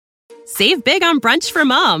Save big on brunch for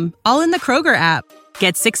mom, all in the Kroger app.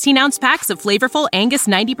 Get 16-ounce packs of flavorful Angus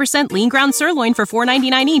 90% lean ground sirloin for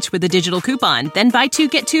 $4.99 each with a digital coupon. Then buy 2,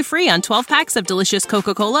 get 2 free on 12 packs of delicious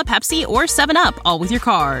Coca-Cola, Pepsi, or 7-Up, all with your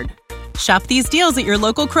card. Shop these deals at your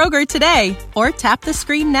local Kroger today, or tap the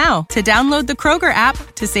screen now to download the Kroger app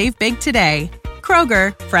to save big today.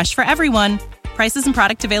 Kroger, fresh for everyone. Prices and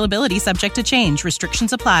product availability subject to change.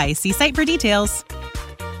 Restrictions apply. See site for details.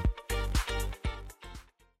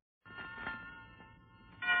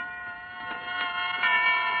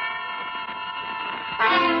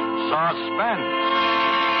 Suspense.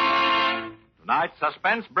 Tonight's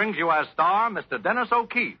Suspense brings you as star Mr. Dennis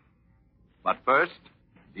O'Keefe. But first,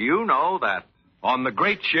 do you know that on the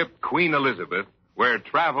great ship Queen Elizabeth, where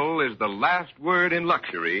travel is the last word in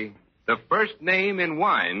luxury, the first name in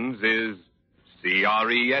wines is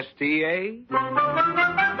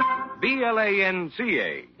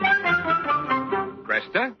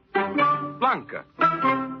Cresta? Blanca.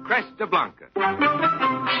 Cresta Blanca. Cresta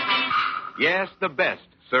Blanca. Yes, the best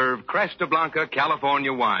serve Cresta Blanca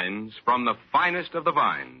California wines from the finest of the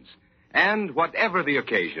vines. And whatever the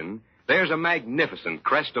occasion, there's a magnificent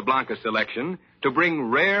Cresta Blanca selection to bring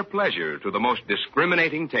rare pleasure to the most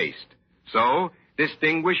discriminating taste. So,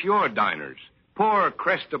 distinguish your diners. Pour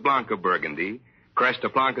Cresta Blanca Burgundy, Cresta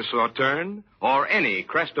Blanca Sauterne, or any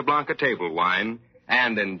Cresta Blanca table wine,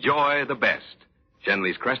 and enjoy the best.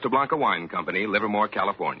 Shenley's Cresta Blanca Wine Company, Livermore,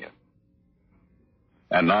 California.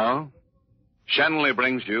 And now, Shenley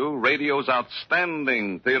brings you radio's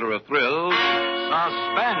outstanding theater of thrills,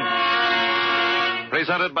 Suspense.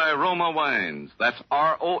 Presented by Roma Wines. That's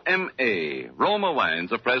R-O-M-A. Roma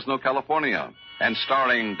Wines of Fresno, California. And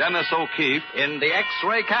starring Dennis O'Keefe in The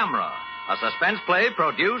X-Ray Camera. A suspense play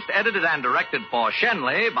produced, edited, and directed for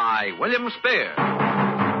Shenley by William Spear.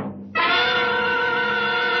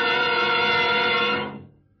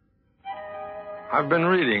 I've been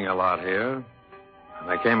reading a lot here, and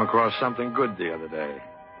I came across something good the other day.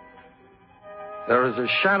 There is a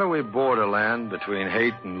shadowy borderland between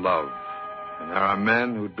hate and love, and there are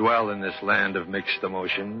men who dwell in this land of mixed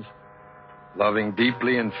emotions, loving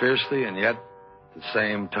deeply and fiercely, and yet, at the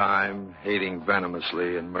same time, hating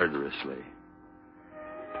venomously and murderously.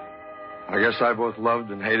 I guess I both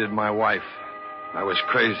loved and hated my wife. I was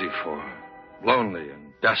crazy for her, lonely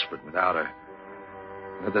and desperate without her.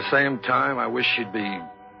 And at the same time, I wished she'd be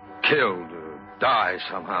killed or die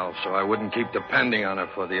somehow so I wouldn't keep depending on her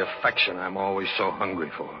for the affection I'm always so hungry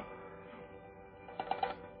for.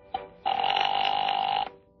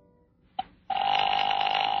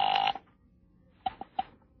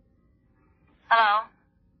 Hello?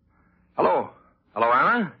 Hello? Hello,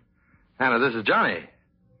 Anna? Anna, this is Johnny.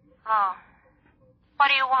 Oh. What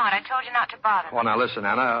do you want? I told you not to bother me. Oh, now listen,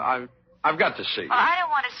 Anna, I've got to see you. Well, I don't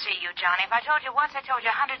want to see you, Johnny. If I told you once, I told you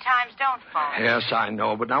 100 times, don't phone. Yes, I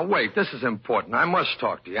know, but now wait. This is important. I must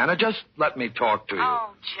talk to you, Anna. Just let me talk to you.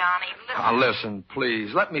 Oh, Johnny, listen. Now, listen,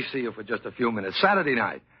 please. Let me see you for just a few minutes. Saturday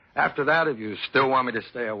night. After that, if you still want me to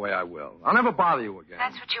stay away, I will. I'll never bother you again.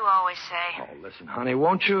 That's what you always say. Oh, listen, honey,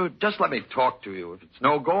 won't you just let me talk to you? If it's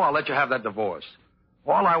no go, I'll let you have that divorce.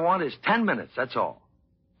 All I want is 10 minutes, that's all.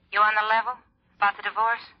 You on the level? About the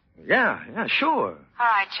divorce? Yeah, sure.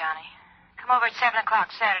 All right, Johnny. Come over at 7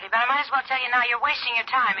 o'clock Saturday, but I might as well tell you now you're wasting your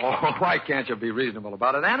time. Oh, why can't you be reasonable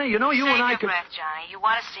about it, Anna? You know, you Save and I your could... breath, Johnny. You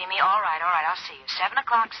want to see me? All right, I'll see you. 7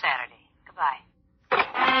 o'clock Saturday. Goodbye.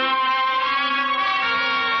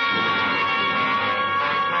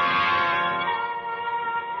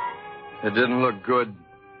 It didn't look good.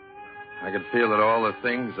 I could feel that all the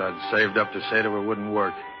things I'd saved up to say to her wouldn't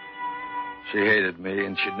work. She hated me,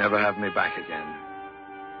 and she'd never have me back again.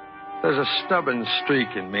 There's a stubborn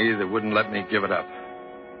streak in me that wouldn't let me give it up.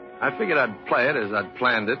 I figured I'd play it as I'd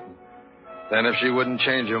planned it. Then if she wouldn't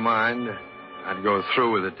change her mind, I'd go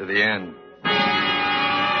through with it to the end.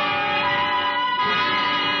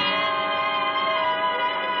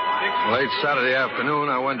 Late Saturday afternoon,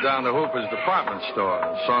 I went down to Hooper's department store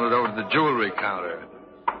and sauntered over to the jewelry counter.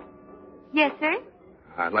 Yes, sir?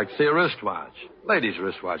 I'd like to see a wristwatch. Ladies'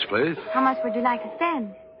 wristwatch, please. How much would you like to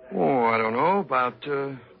spend? Oh, I don't know, about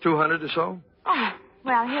 200 or so. Oh,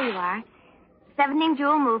 well, here you are. 17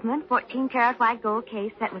 jewel movement, 14-karat white gold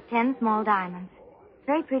case set with 10 small diamonds.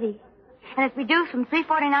 Very pretty. And it's reduced from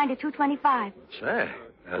 $349 to $225. Say,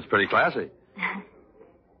 that's pretty classy.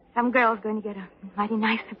 Some girl's going to get a mighty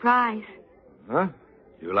nice surprise. Huh?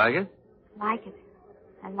 You like it? Like it.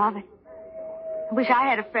 I love it. I wish I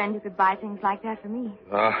had a friend who could buy things like that for me.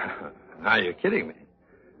 Now you're kidding me.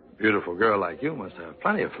 A beautiful girl like you must have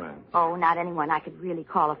plenty of friends. Oh, not anyone I could really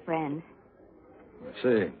call a friend. I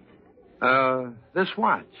see. This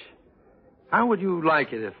watch. How would you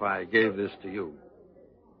like it if I gave this to you?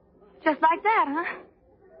 Just like that, huh?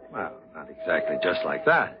 Well, not exactly just like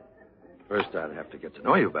that. First, I'd have to get to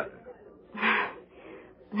know you better.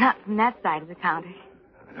 Not from that side of the counter.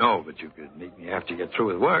 I know, but you could meet me after you get through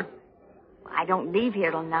with work. I don't leave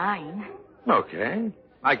here till 9. Okay.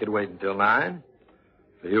 I could wait until 9.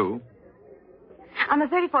 For you. On the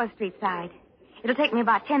 34th Street side. It'll take me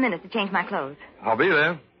about 10 minutes to change my clothes. I'll be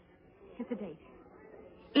there. It's a date.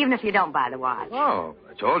 Even if you don't buy the watch. Oh,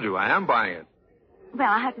 I told you I am buying it. Well,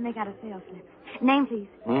 I'll have to make out a sales slip. Name, please.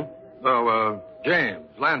 Oh, James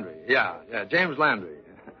Landry. Yeah, James Landry.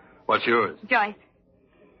 What's yours? Joyce.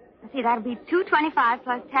 Let's see, that'll be $225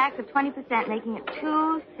 plus tax of 20%, making it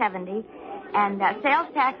 $270. And sales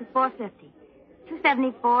tax is $450.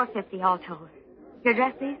 $274.50 all told. Your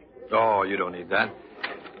address, please? Oh, you don't need that.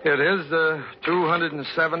 Here it is,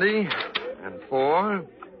 270 and 4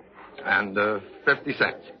 and 50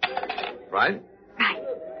 cents. Right? Right.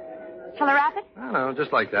 Shall I wrap it? No,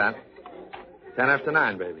 just like that. 10 after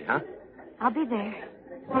 9, baby, huh? I'll be there.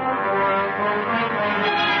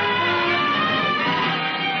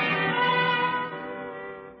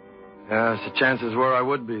 Yes, the chances were I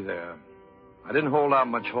would be there. I didn't hold out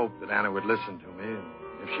much hope that Anna would listen to me.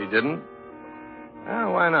 If she didn't,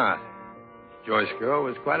 well, why not? Joyce girl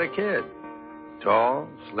was quite a kid. Tall,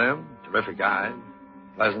 slim, terrific eyes,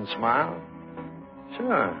 pleasant smile.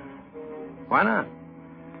 Sure. Why not?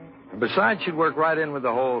 And besides, she'd work right in with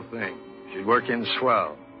the whole thing. She'd work in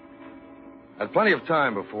swell. I had plenty of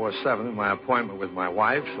time before 7 at my appointment with my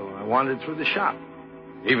wife, so I wandered through the shop.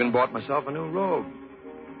 Even bought myself a new robe.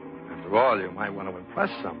 After all, you might want to impress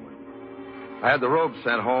someone. I had the robe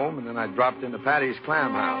sent home, and then I dropped into Patty's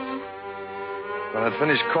Clam House. When I'd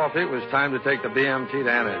finished coffee, it was time to take the BMT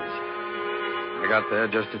to Anna's. I got there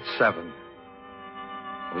just at 7.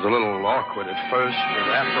 It was a little awkward at first, but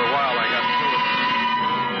after a while I got through it.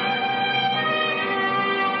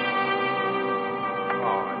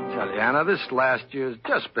 Oh, I tell you, Anna, this last year's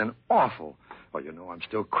just been awful. Well, you know I'm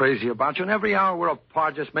still crazy about you, and every hour we're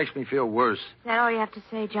apart just makes me feel worse. Is that all you have to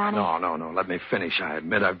say, Johnny? No. Let me finish. I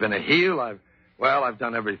admit I've been a heel. I've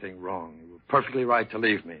done everything wrong. You were perfectly right to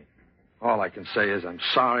leave me. All I can say is I'm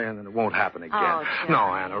sorry, and it won't happen again. Oh,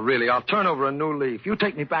 no, Anna, really, I'll turn over a new leaf. You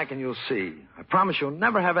take me back and you'll see. I promise you'll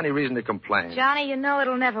never have any reason to complain. Johnny, you know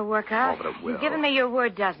it'll never work out. Oh, but it will. You've given me your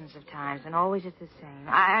word dozens of times, and always it's the same.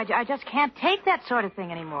 I just can't take that sort of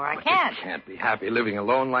thing anymore. I can't. You can't be happy living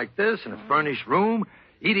alone like this in a furnished room,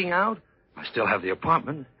 eating out. I still have the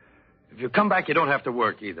apartment. If you come back, you don't have to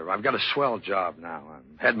work either. I've got a swell job now.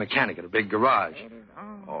 I'm head mechanic at a big garage.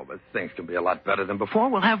 Oh, but things can be a lot better than before.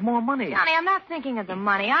 We'll have more money. Johnny, I'm not thinking of the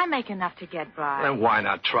money. I make enough to get by. Then why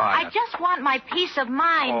not try? I just want my peace of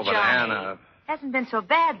mind, Oh, but Johnny. Anna... Hasn't been so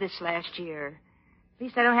bad this last year. At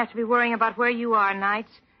least I don't have to be worrying about where you are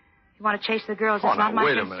nights. If you want to chase the girls, it's not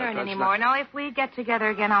my concern anymore. Now, if we get together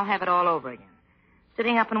again, I'll have it all over again.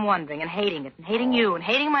 Sitting up and wondering and hating it and hating you and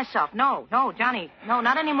hating myself. No, Johnny. No,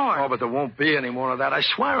 not anymore. Oh, but there won't be any more of that. I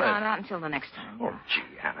swear it. No, not until the next time. Oh,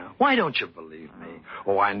 gee, Anna, why don't you believe me?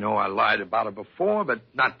 Oh, I know I lied about it before, but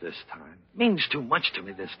not this time. It means too much to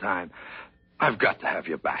me this time. I've got to have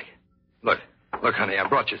you back. Look, honey, I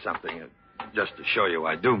brought you something just to show you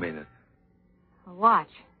I do mean it. A watch.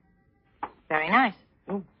 Very nice.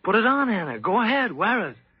 Well, put it on, Anna. Go ahead, wear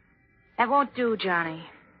it. That won't do, Johnny.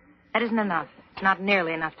 That isn't enough. It's not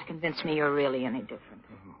nearly enough to convince me you're really any different.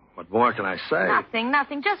 What more can I say?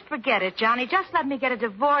 Nothing. Just forget it, Johnny. Just let me get a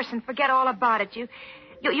divorce and forget all about it.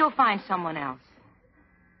 You'll find someone else.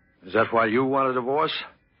 Is that why you want a divorce?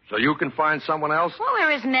 So you can find someone else? Well,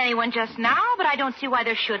 there isn't anyone just now, but I don't see why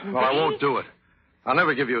there shouldn't Well, be. I won't do it. I'll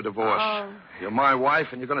never give you a divorce. Oh. You're my wife,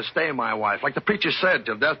 and you're going to stay my wife. Like the preacher said,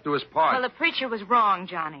 till death do us part. Well, the preacher was wrong,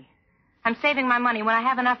 Johnny. I'm saving my money. When I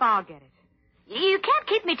have enough, I'll get it. You can't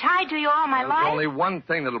keep me tied to you all my life. There's only one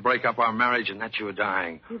thing that'll break up our marriage, and that's you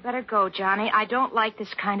dying. You better go, Johnny. I don't like this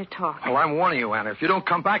kind of talk. Oh, I'm warning you, Anna. If you don't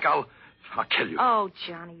come back, I'll kill you. Oh,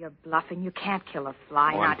 Johnny, you're bluffing. You can't kill a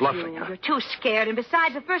fly, I'm not bluffing, you. huh? You're too scared. And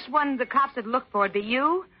besides, the first one the cops would look for would be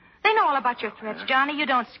you. They know all about your threats, Johnny. You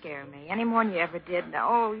don't scare me any more than you ever did. Now,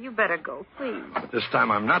 oh, you better go, please. But this time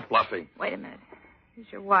I'm not bluffing. Wait a minute. Here's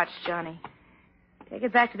your watch, Johnny. Take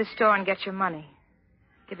it back to the store and get your money.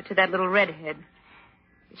 Give it to that little redhead.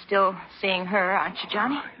 You're still seeing her, aren't you,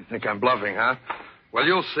 Johnny? You think I'm bluffing, huh? Well,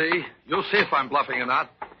 you'll see. You'll see if I'm bluffing or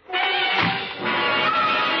not.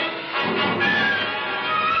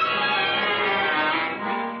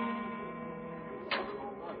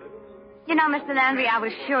 You know, Mr. Landry, I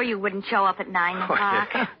was sure you wouldn't show up at 9 o'clock.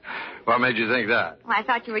 Oh, yeah. What made you think that? Well, I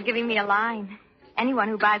thought you were giving me a line. Anyone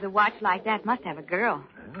who buys a watch like that must have a girl.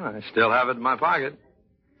 Well, I still have it in my pocket.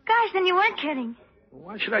 Gosh, then you weren't kidding.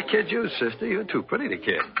 Why should I kid you, sister? You're too pretty to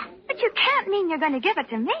kid. But you can't mean you're going to give it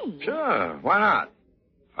to me. Sure, why not?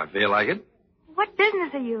 If I feel like it. What business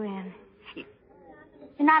are you in?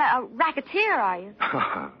 You're not a racketeer, are you?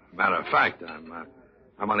 Matter of fact,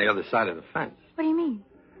 I'm on the other side of the fence. What do you mean?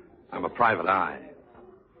 I'm a private eye.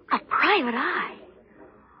 A private eye?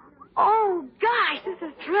 Oh, gosh, this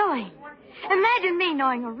is thrilling. Imagine me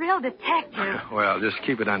knowing a real detective. Well, just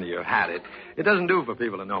keep it under your hat. It doesn't do for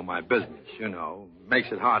people to know my business, you know.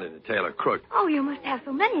 Makes it harder to tail a crook. Oh, you must have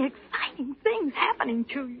so many exciting things happening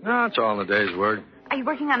to you. No, it's all in the day's work. Are you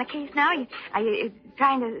working on a case now? Are you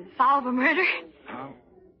trying to solve a murder? Oh,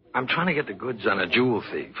 I'm trying to get the goods on a jewel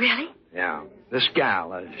thief. Really? Yeah. This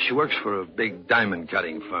gal, she works for a big diamond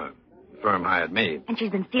cutting firm. The firm hired me. And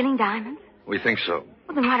she's been stealing diamonds? We think so.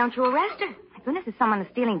 Well, then why don't you arrest her? My goodness, if someone is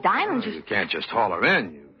stealing diamonds... Well, you can't just haul her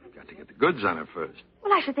in. You've got to get the goods on her first.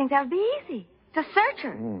 Well, I should think that would be easy. To search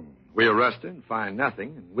her. We arrest her and find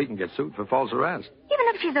nothing, and we can get sued for false arrest. Even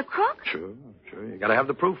if she's a crook? Sure. You got to have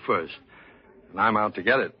the proof first. And I'm out to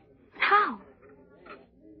get it. How?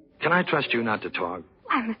 Can I trust you not to talk?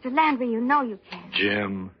 Why, Mr. Landry, you know you can.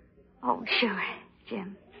 Jim. Oh, sure,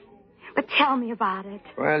 Jim. But tell me about it.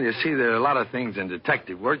 Well, you see, there are a lot of things in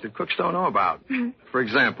detective work that crooks don't know about. Mm-hmm. For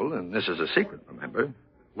example, and this is a secret, remember,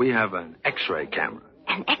 we have an X-ray camera.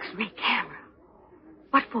 An X-ray camera?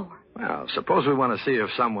 What for? Well, suppose we want to see if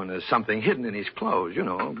someone has something hidden in his clothes, you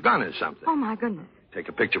know, a gun or something. Oh, my goodness. Take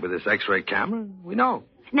a picture with this X-ray camera, we know.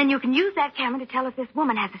 And then you can use that camera to tell if this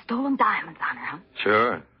woman has the stolen diamonds on her, huh?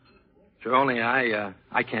 Sure, only I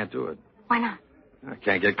can't do it. Why not? I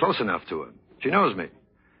can't get close enough to her. She knows me.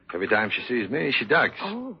 Every time she sees me, she ducks.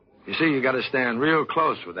 Oh. You see, you got to stand real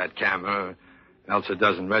close with that camera, else it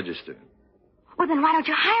doesn't register. Well, then why don't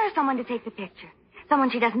you hire someone to take the picture?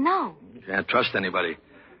 Someone she doesn't know. You can't trust anybody.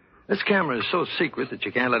 This camera is so secret that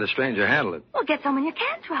you can't let a stranger handle it. Well, get someone you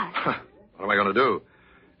can trust. What am I going to do?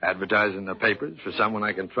 Advertise in the papers for someone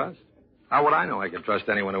I can trust? How would I know I can trust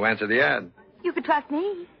anyone who answered the ad? You could trust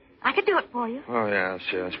me. I could do it for you. Oh, yes,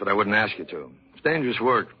 but I wouldn't ask you to. It's dangerous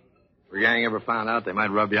work. If a gang ever found out, they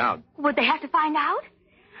might rub you out. Would they have to find out?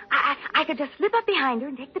 I could just slip up behind her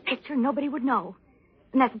and take the picture and nobody would know.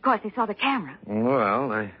 Unless, of course, they saw the camera.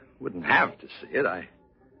 Well, I wouldn't have to see it. I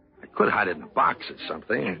could hide it in a box or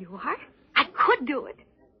something. There you are. I could do it.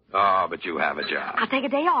 Oh, but you have a job. I'll take a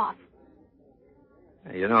day off.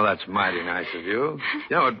 You know, that's mighty nice of you.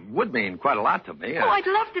 You know, it would mean quite a lot to me. Oh, I'd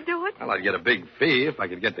love to do it. Well, I'd get a big fee if I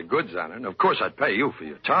could get the goods on it. And, of course, I'd pay you for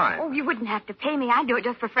your time. Oh, you wouldn't have to pay me. I'd do it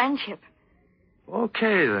just for friendship.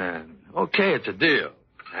 Okay, then. Okay, it's a deal.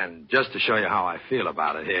 And just to show you how I feel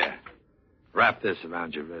about it, here. Wrap this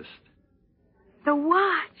around your wrist. The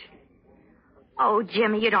watch. Oh,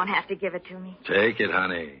 Jimmy, you don't have to give it to me. Take it,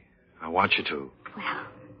 honey. I want you to. Well,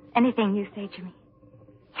 anything you say, Jimmy.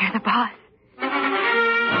 You're the boss.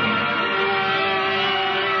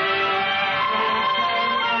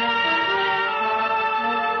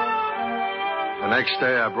 The next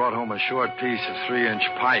day, I brought home a short piece of 3-inch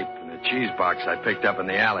pipe and a cheese box I picked up in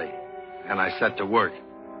the alley. And I set to work.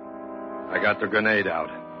 I got the grenade out.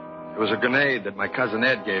 It was a grenade that my cousin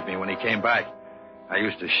Ed gave me when he came back. I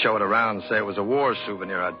used to show it around and say it was a war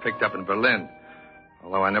souvenir I'd picked up in Berlin,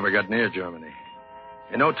 although I never got near Germany.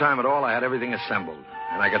 In no time at all, I had everything assembled,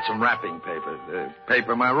 and I got some wrapping paper. The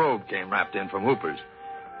paper my robe came wrapped in from Hooper's.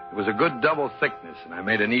 It was a good double thickness, and I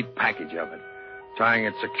made a neat package of it, tying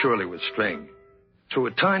it securely with string. Through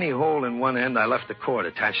a tiny hole in one end, I left the cord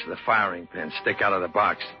attached to the firing pin stick out of the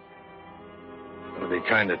box. It'll be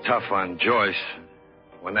kind of tough on Joyce.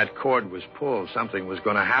 When that cord was pulled, something was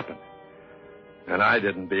going to happen. And I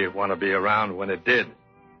didn't want to be around when it did.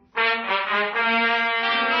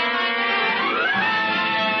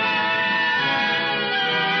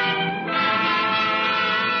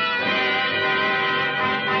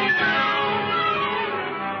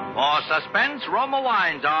 For suspense, Roma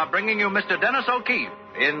Wines are bringing you Mr. Dennis O'Keefe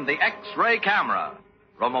in The X-Ray Camera.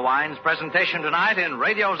 Roma Wines' presentation tonight in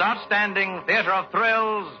radio's outstanding theater of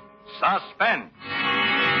thrills, Suspense.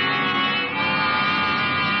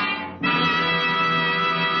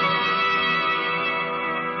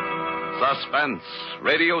 Suspense,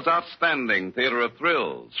 radio's outstanding theater of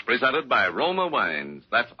thrills, presented by Roma Wines.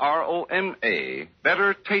 That's R-O-M-A,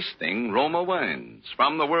 better tasting Roma Wines,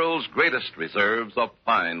 from the world's greatest reserves of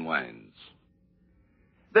fine wines.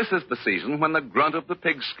 This is the season when the grunt of the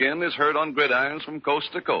pigskin is heard on gridirons from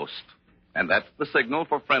coast to coast, and that's the signal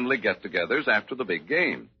for friendly get-togethers after the big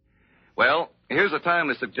game. Well, here's a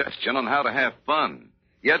timely suggestion on how to have fun,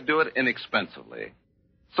 yet do it inexpensively.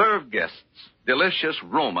 Serve guests delicious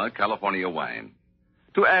Roma California wine.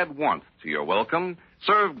 To add warmth to your welcome,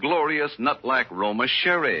 serve glorious nut-like Roma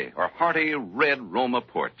Sherry or hearty red Roma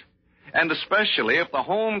Port. And especially if the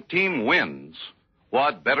home team wins,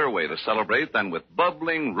 what better way to celebrate than with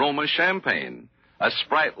bubbling Roma Champagne, a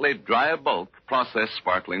sprightly, dry bulk processed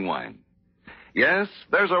sparkling wine. Yes,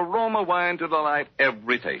 there's a Roma wine to delight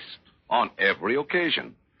every taste, on every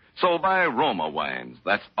occasion. So buy Roma wines,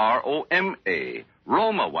 that's R-O-M-A,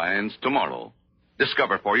 Roma wines tomorrow.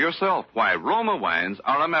 Discover for yourself why Roma wines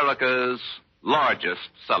are America's largest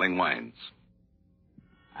selling wines.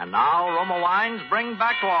 And now Roma Wines bring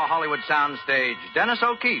back to our Hollywood soundstage Dennis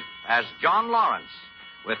O'Keefe as John Lawrence,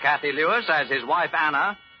 with Kathy Lewis as his wife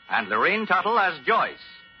Anna and Lorene Tuttle as Joyce,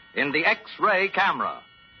 in The X-Ray Camera,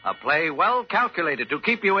 a play well calculated to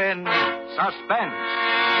keep you in suspense.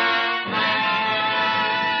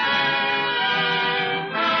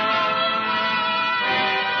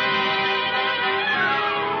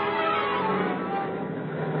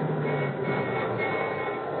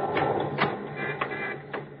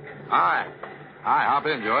 Hi, hop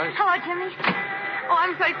in, Joyce. Hello, Jimmy. Oh,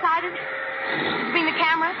 I'm so excited. You mean the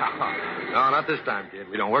camera? No, not this time, kid.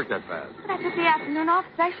 We don't work that fast. But I took the afternoon off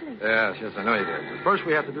especially. Yes, I know you did. But first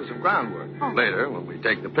we have to do some groundwork. Oh. Later, when we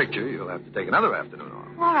take the picture, you'll have to take another afternoon off.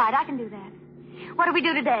 All right, I can do that. What do we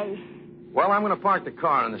do today? Well, I'm going to park the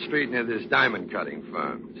car on the street near this diamond cutting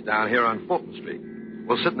firm. It's down here on Fulton Street.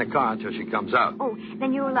 We'll sit in the car until she comes out. Oh,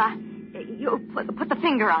 then you'll put the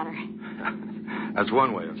finger on her. That's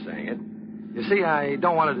one way of saying it. You see, I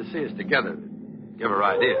don't want her to see us together. Give her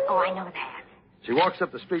ideas. Oh, I know that. She walks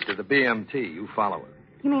up the street to the BMT. You follow her.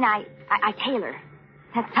 You mean I tailor?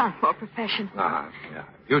 That sounds more professional. Uh-huh, yeah.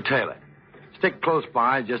 You tailor. Stick close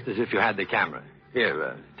by just as if you had the camera.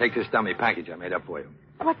 Here, take this dummy package I made up for you.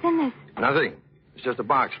 What's in this? Nothing. It's just a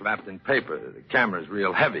box wrapped in paper. The camera's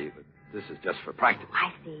real heavy, but this is just for practice.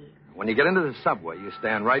 I see. When you get into the subway, you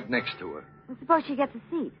stand right next to her. Well, suppose she gets a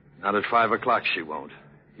seat. Not at 5 o'clock, she won't.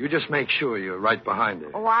 You just make sure you're right behind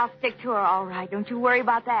her. Oh, I'll stick to her all right. Don't you worry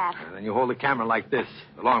about that. And then you hold the camera like this,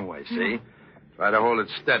 the long way, see? Try to hold it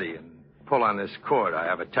steady and pull on this cord I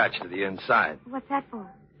have attached to the inside. What's that for?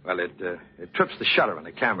 Well, it trips the shutter on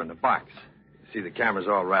the camera in the box. You see, the camera's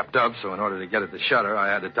all wrapped up, so in order to get at the shutter,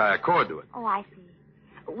 I had to tie a cord to it. Oh, I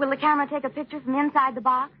see. Will the camera take a picture from inside the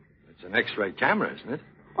box? It's an X-ray camera, isn't it?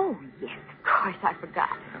 Oh, yes, of course. I forgot.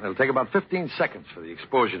 And it'll take about 15 seconds for the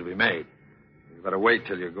exposure to be made. You better wait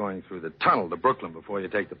till you're going through the tunnel to Brooklyn before you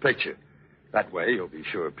take the picture. That way, you'll be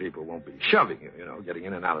sure people won't be shoving you, getting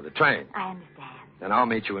in and out of the train. I understand. Then I'll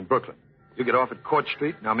meet you in Brooklyn. You get off at Court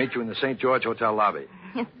Street, and I'll meet you in the St. George Hotel lobby.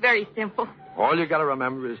 It's very simple. All you got to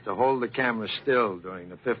remember is to hold the camera still during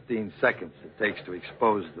the 15 seconds it takes to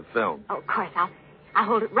expose the film. Oh, of course. I'll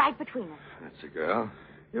hold it right between us. That's a girl.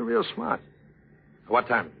 You're real smart. What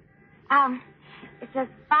time is it? It says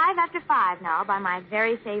 5 after 5 now by my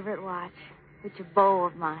very favorite watch, which a beau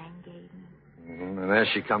of mine gave me. And there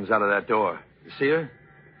she comes out of that door. You see her?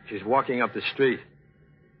 She's walking up the street.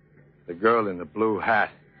 The girl in the blue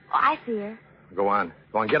hat. Oh, I see her. Go on,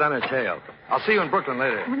 get on her tail. I'll see you in Brooklyn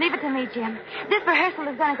later. Leave it to me, Jim. This rehearsal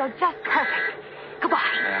is going to go just perfect. Goodbye.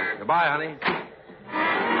 Yeah, goodbye, honey.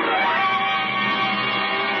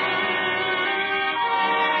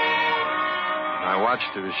 I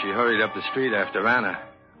watched her as she hurried up the street after Anna.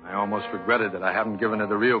 I almost regretted that I hadn't given her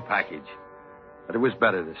the real package. But it was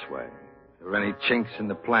better this way. If there were any chinks in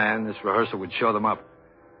the plan, this rehearsal would show them up.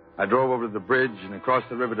 I drove over to the bridge and across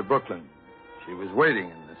the river to Brooklyn. She was waiting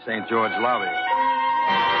in the St. George lobby.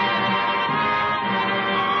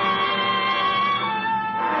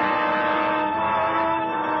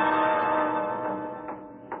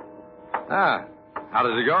 How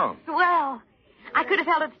did it go? Well, I could have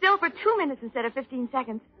held it still for 2 minutes instead of 15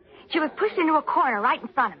 seconds. She was pushed into a corner right in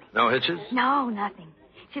front of me. No hitches? No, nothing.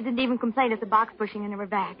 She didn't even complain at the box pushing into her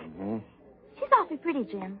back. Mm-hmm. She's awfully pretty,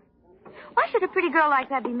 Jim. Why should a pretty girl like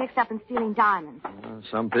that be mixed up in stealing diamonds? Well,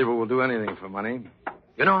 some people will do anything for money.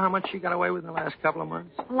 You know how much she got away with in the last couple of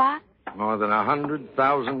months? A lot? More than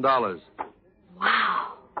 $100,000.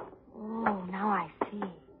 Wow. Oh, now I see.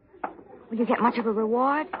 Will you get much of a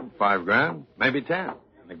reward? $5,000, maybe 10.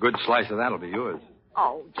 And a good slice of that'll be yours.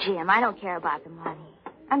 Oh, Jim, I don't care about the money.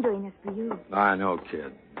 I'm doing this for you. I know,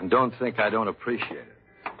 kid. And don't think I don't appreciate it.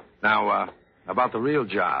 Now, about the real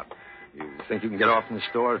job. You think you can get off from the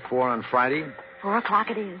store at 4 on Friday? 4 o'clock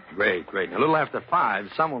it is. Great. And a little after 5,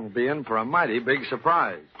 someone will be in for a mighty big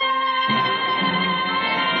surprise.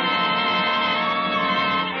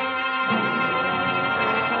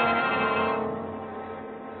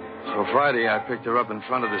 So Friday, I picked her up in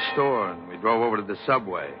front of the store, and we drove over to the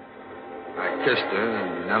subway. I kissed her,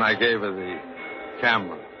 and then I gave her the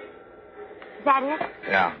camera. Is that it?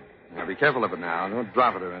 Yeah. Now, be careful of it now. Don't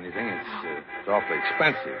drop it or anything. It's awfully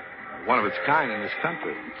expensive. One of its kind in this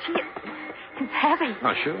country. Gee, it's heavy.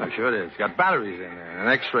 Oh, sure it is. It's got batteries in there, an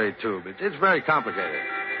X-ray tube. It's very complicated.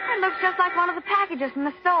 It looks just like one of the packages from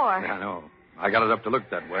the store. Yeah, I know. I got it up to look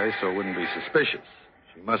that way so it wouldn't be suspicious.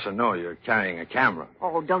 She mustn't know you're carrying a camera.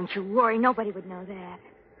 Oh, don't you worry. Nobody would know that.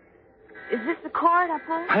 Is this the cord I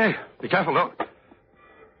pulled? Hey, be careful.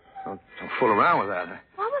 Don't fool around with that.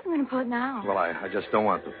 Well, I wasn't going to pull it now. Well, I just don't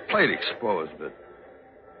want the plate exposed, but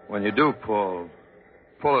when you do pull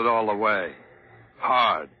it all the way.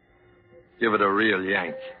 Hard. Give it a real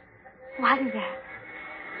yank. Why do that?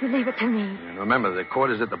 You leave it to me. And remember, the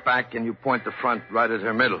cord is at the back, and you point the front right at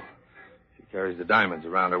her middle. She carries the diamonds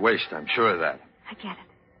around her waist. I'm sure of that. I get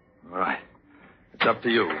it. All right. It's up to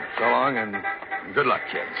you. So long, and good luck,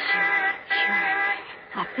 kids. Sure.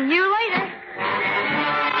 I'll see you later.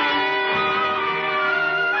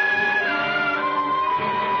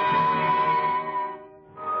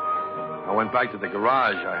 I went back to the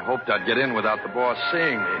garage. I hoped I'd get in without the boss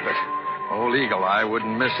seeing me, but old Eagle Eye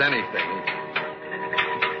wouldn't miss anything.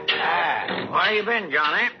 Where you been,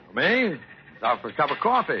 Johnny? Me? Out for a cup of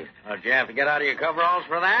coffee. Did you have to get out of your coveralls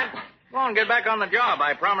for that? Go on, get back on the job.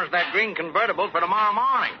 I promised that green convertible for tomorrow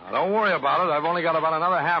morning. Now, don't worry about it. I've only got about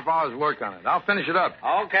another half hour's work on it. I'll finish it up.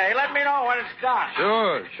 Okay, let me know when it's done.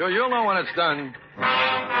 Sure. You'll know when it's done.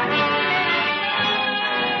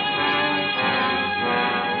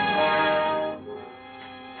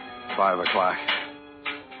 5 o'clock.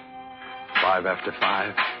 5 after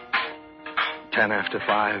 5. 10 after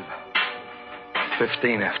 5.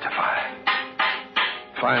 15 after 5.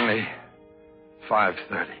 Finally,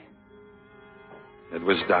 5:30. It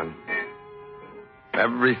was done.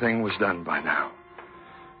 Everything was done by now.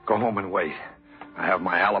 Go home and wait. I have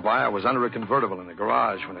my alibi. I was under a convertible in the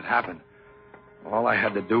garage when it happened. All I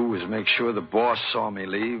had to do was make sure the boss saw me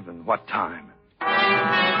leave and what time.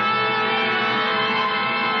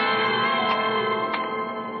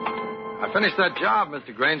 I finished that job,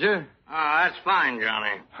 Mr. Granger. Oh, that's fine,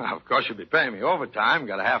 Johnny. Of course, you'll be paying me overtime.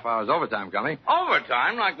 Got a half hour's overtime coming.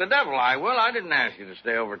 Overtime? Like the devil I will. I didn't ask you to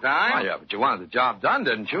stay overtime. Oh, yeah, but you wanted the job done,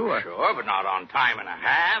 didn't you? Sure, but not on time and a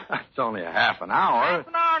half. It's only a half an hour. Half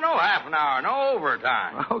an hour? No half an hour. No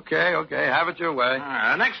overtime. Okay. Have it your way.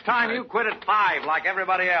 Next time you quit at 5 like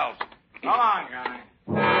everybody else. So long, Johnny.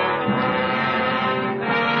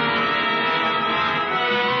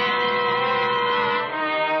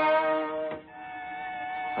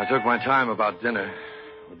 I took my time about dinner.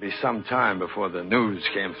 It would be some time before the news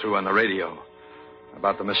came through on the radio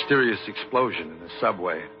about the mysterious explosion in the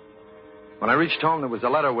subway. When I reached home, there was a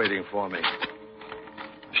letter waiting for me.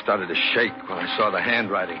 I started to shake when I saw the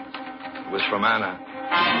handwriting. It was from Anna.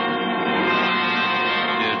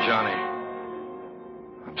 Dear Johnny,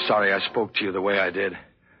 I'm sorry I spoke to you the way I did.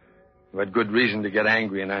 You had good reason to get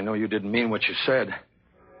angry, and I know you didn't mean what you said.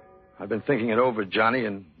 I've been thinking it over, Johnny,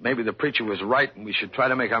 and maybe the preacher was right, and we should try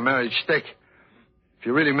to make our marriage stick. If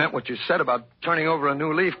you really meant what you said about turning over a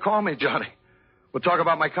new leaf, call me, Johnny. We'll talk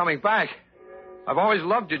about my coming back. I've always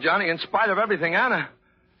loved you, Johnny, in spite of everything, Anna.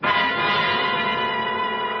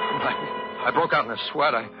 I broke out in a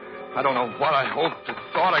sweat. I don't know what I hoped or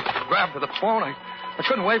thought. I grabbed for the phone. I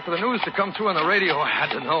couldn't wait for the news to come through on the radio. I had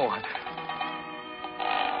to know.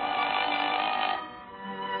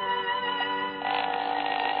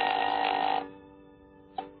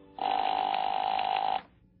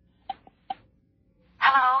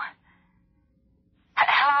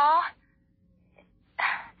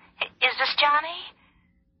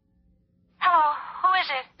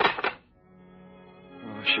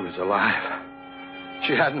 Alive.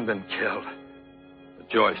 She hadn't been killed. But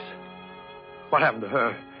Joyce, what happened to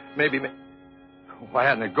her? Maybe. Why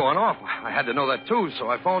hadn't it gone off? I had to know that, too, so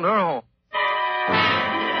I phoned her home.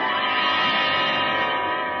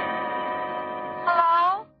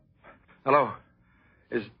 Hello?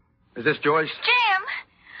 Is this Joyce? Jim!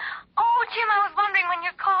 Oh, Jim, I was wondering when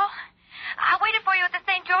you'd call. I waited for you at the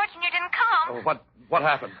St. George and you didn't come. Oh, what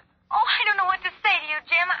happened? Oh, I don't know what to say to you,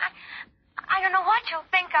 Jim. I don't know what you'll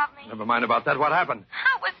think of me. Never mind about that. What happened?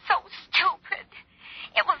 I was so stupid.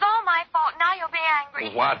 It was all my fault. Now you'll be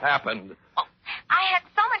angry. What happened? Oh, I had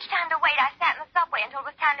so much time to wait. I sat in the subway until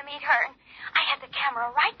it was time to meet her. And I had the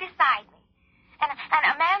camera right beside me. And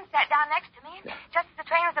a man sat down next to me just as the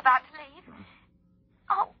train was about to leave.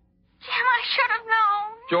 Oh, Jim, I should have known.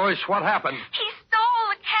 Joyce, what happened? He stole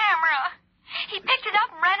the camera. He picked it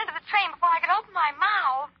up and ran into the train before I could open my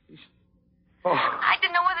mouth. Oh. I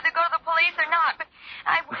didn't know whether to go to the police or not, but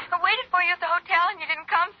I waited for you at the hotel and you didn't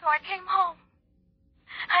come, so I came home.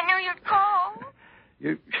 I knew you'd call.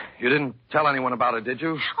 You didn't tell anyone about it, did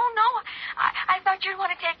you? Oh, no.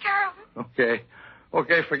 Okay.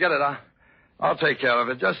 Okay, forget it. I'll take care of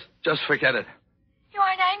it. Just forget it. You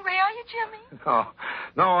aren't angry, are you, Jimmy?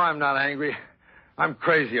 No, I'm not angry. I'm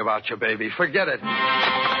crazy about you, baby. Forget it.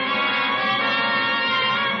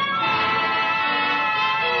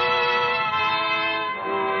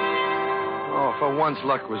 Oh, for once,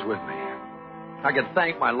 luck was with me. I could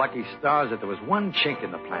thank my lucky stars that there was one chink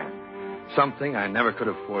in the plan. Something I never could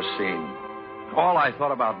have foreseen. All I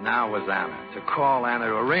thought about now was Anna. To call Anna,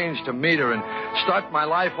 to arrange to meet her, and start my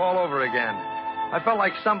life all over again. I felt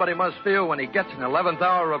like somebody must feel when he gets an 11th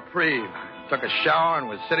hour reprieve. Took a shower and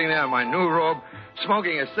was sitting there in my new robe,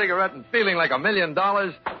 smoking a cigarette and feeling like $1 million.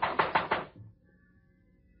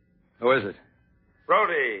 Who is it?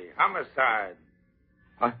 Brody, homicide.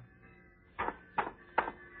 Huh?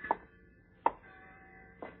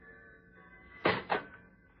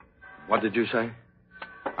 What did you say?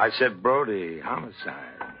 I said Brody,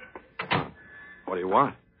 homicide. What do you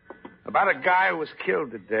want? About a guy who was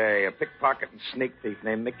killed today, a pickpocket and sneak thief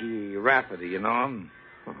named Mickey Rafferty. You know him?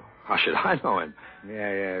 How should I know him?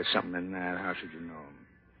 Yeah, something in that. How should you know him?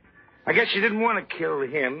 I guess you didn't want to kill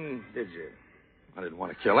him, did you? I didn't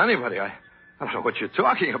want to kill anybody. I don't know what you're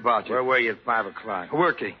talking about. Where were you at 5 o'clock?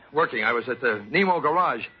 Working. I was at the Nemo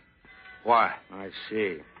garage. Why? I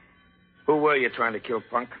see. Who were you trying to kill,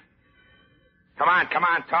 punk? Come on,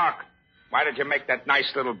 talk. Why did you make that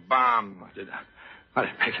nice little bomb? I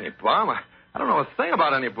didn't make any bomb. I don't know a thing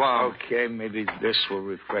about any bomb. Okay, maybe this will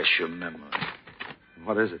refresh your memory.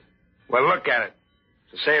 What is it? Well, look at it.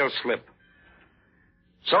 It's a sales slip.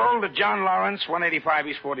 Sold to John Lawrence, 185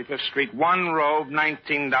 East 45th Street, one robe,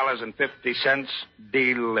 $19.50.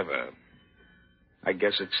 Deliver. I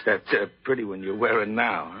guess it's that pretty one you're wearing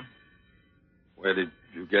now, huh? Where did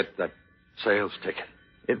you get that sales ticket?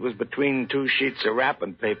 It was between 2 sheets of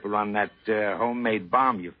wrapping paper on that homemade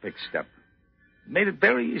bomb you fixed up. Made it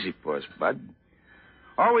very easy for us, Bud.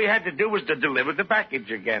 All we had to do was to deliver the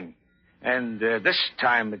package again. And this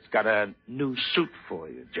time it's got a new suit for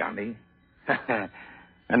you, Johnny.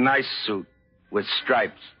 A nice suit with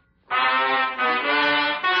stripes.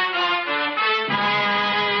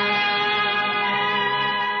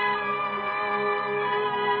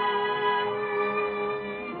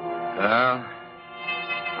 Well,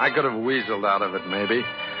 I could have weaseled out of it, maybe.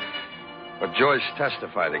 But Joyce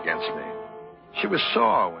testified against me. She was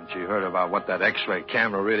sore when she heard about what that X-ray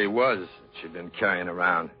camera really was that she'd been carrying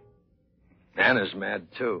around. Anna's mad,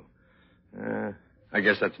 too. I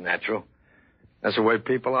guess that's natural. That's the way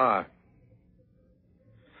people are.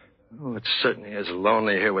 Oh, it certainly is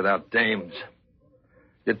lonely here without dames.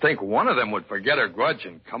 You'd think one of them would forget her grudge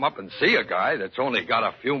and come up and see a guy that's only got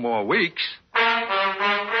a few more weeks.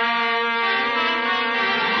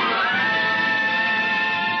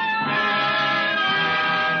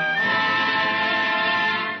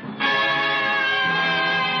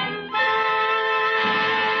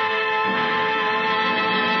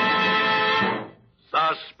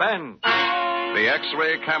 Suspense. The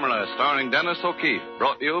X-ray Camera, starring Dennis O'Keefe,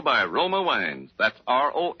 brought to you by Roma Wines. That's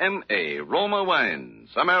R-O-M-A, Roma Wines,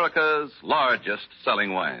 America's largest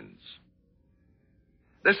selling wines.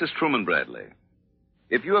 This is Truman Bradley.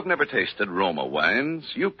 If you have never tasted Roma wines,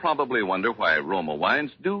 you probably wonder why Roma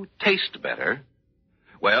wines do taste better.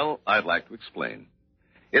 Well, I'd like to explain.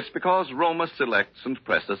 It's because Roma selects and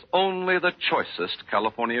presses only the choicest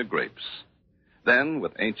California grapes. Then,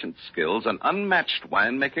 with ancient skills and unmatched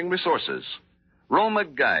winemaking resources, Roma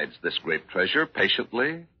guides this grape treasure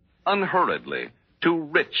patiently, unhurriedly, to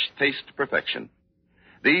rich taste perfection.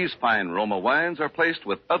 These fine Roma wines are placed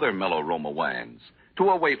with other mellow Roma wines to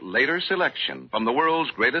await later selection from the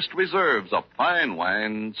world's greatest reserves of fine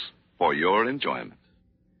wines for your enjoyment.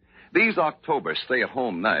 These October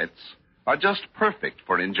stay-at-home nights are just perfect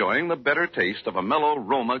for enjoying the better taste of a mellow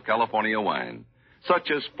Roma California wine,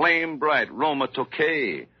 such as flame-bright Roma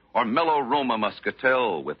Tokay or mellow Roma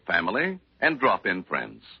Muscatel with family and drop-in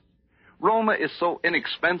friends. Roma is so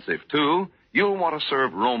inexpensive, too, you'll want to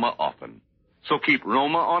serve Roma often. So keep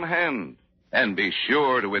Roma on hand and be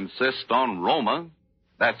sure to insist on Roma.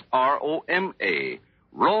 That's R-O-M-A,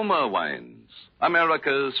 Roma Wines,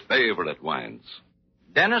 America's favorite wines.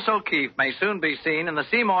 Dennis O'Keefe may soon be seen in the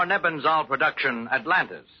Seymour Nebenzahl production,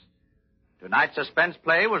 Atlantis. Tonight's suspense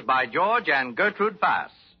play was by George and Gertrude Fass.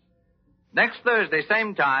 Next Thursday,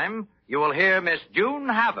 same time, you will hear Miss June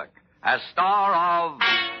Havoc as star of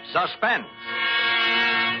Suspense.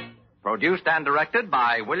 Produced and directed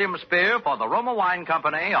by William Spear for the Roma Wine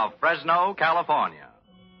Company of Fresno, California.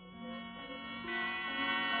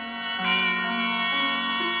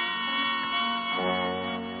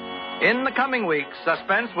 In the coming weeks,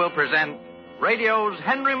 Suspense will present radio's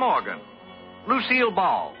Henry Morgan, Lucille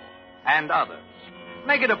Ball, and others.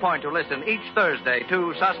 Make it a point to listen each Thursday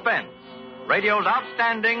to Suspense, radio's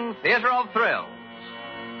outstanding theater of thrills.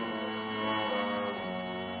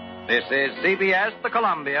 This is CBS, the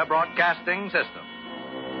Columbia Broadcasting System.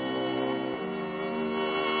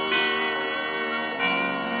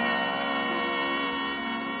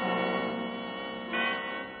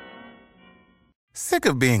 Sick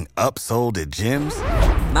of being upsold at gyms?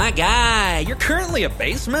 My guy, you're currently a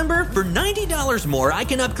base member? For $90 more, I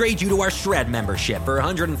can upgrade you to our Shred membership. For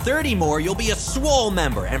 $130 more, you'll be a Swole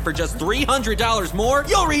member. And for just $300 more,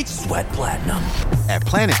 you'll reach Sweat Platinum. At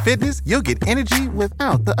Planet Fitness, you'll get energy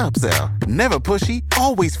without the upsell. Never pushy,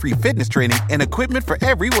 always free fitness training and equipment for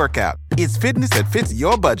every workout. It's fitness that fits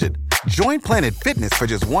your budget. Join Planet Fitness for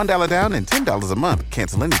just $1 down and $10 a month.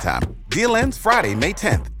 Cancel anytime. Deal ends Friday, May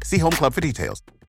 10th. See Home Club for details.